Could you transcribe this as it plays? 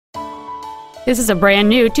This is a brand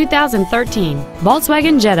new 2013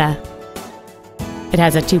 Volkswagen Jetta. It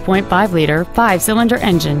has a 2.5-liter 5-cylinder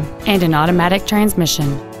engine and an automatic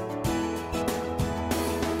transmission.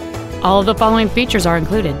 All of the following features are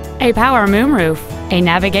included: a power moonroof, a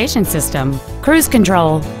navigation system, cruise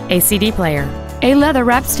control, a CD player, a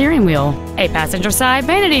leather-wrapped steering wheel, a passenger side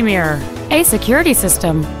vanity mirror, a security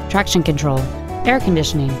system, traction control, air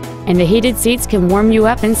conditioning, and the heated seats can warm you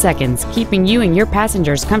up in seconds, keeping you and your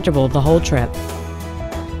passengers comfortable the whole trip.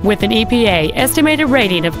 With an EPA estimated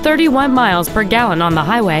rating of 31 miles per gallon on the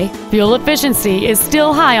highway, fuel efficiency is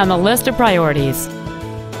still high on the list of priorities.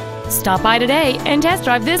 Stop by today and test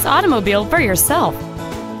drive this automobile for yourself.